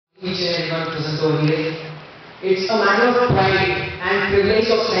Each and everyone present over here. It's a matter of pride and privilege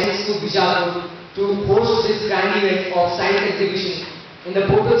of science to Bijapur to host this grand event of science exhibition in the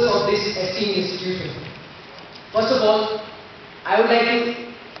portals of this esteemed institution. First of all, I would like to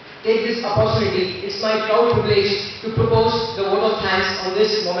take this opportunity. It's my proud privilege to propose the vote of thanks on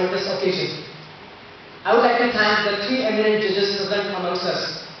this momentous occasion. I would like to thank the three eminent judges present amongst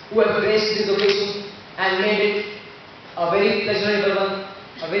us who have graced this occasion and made it a very pleasurable one,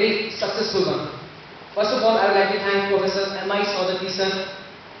 a very successful one. First of all, I would like to thank Prof Savadatti sir,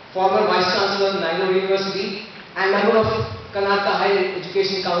 former Vice Chancellor, Mangalore University and member of Karnataka Higher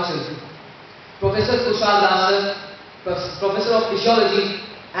Education Council, Professor Kushal Das sir, Professor of Physiology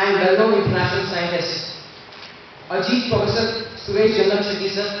and well-known international scientist, Ajit Professor Suresh Jandan Shetty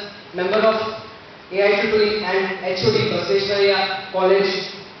sir, member of AIEEE and HOD Basveshwaraya College,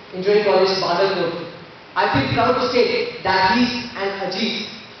 Engineering College, Mangalore. I feel proud to state that he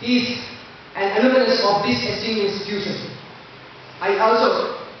is an alumnus of this esteemed institution. I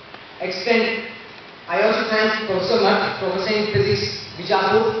also thank Professor Matt, Professor in Physics,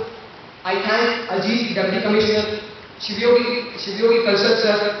 Bijapur. I thank Ajit, Deputy Commissioner, Shivyogi Kalsar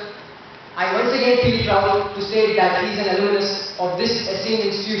sir. I once again feel proud to state that he is an alumnus of this esteemed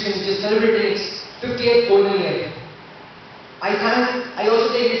institution which is celebrating its 58th golden year. I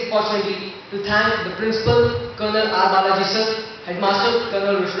also take this opportunity to thank the Principal, Colonel R. Balaji sir, Headmaster,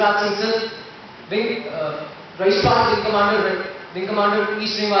 Colonel Rishraj Singh sir, Registrar, Wing Commander E.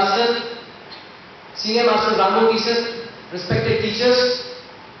 Srinivas sir, Senior Master Ramurthy sir, respected teachers,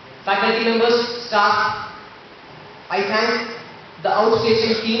 faculty members, staff. I thank the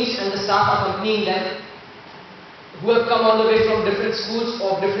outstation teams and the staff accompanying them who have come all the way from different schools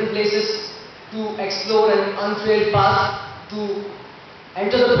or different places to explore an untrailed path, to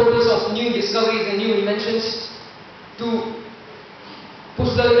enter the portals of new discoveries and new inventions, to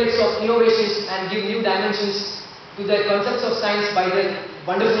push the limits of innovations and give new dimensions to the concepts of science by their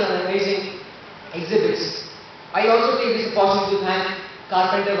wonderful and amazing exhibits. I also take this opportunity to thank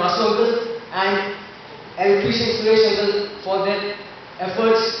Carpenter Vasu uncle and electrician Suresh uncle for their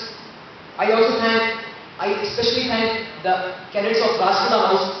efforts. I especially thank the cadets of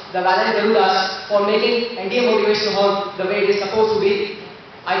Rashtrada House, the Valiant Garudas, for making NDA Motivation Hall the way it is supposed to be.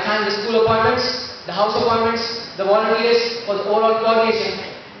 I thank the school appointments, the house appointments, the volunteers for the overall coordination,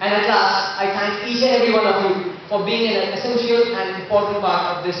 and at last, I thank each and every one of you for being an essential and important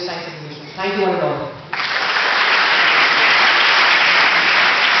part of this science exhibition. Thank you one and all.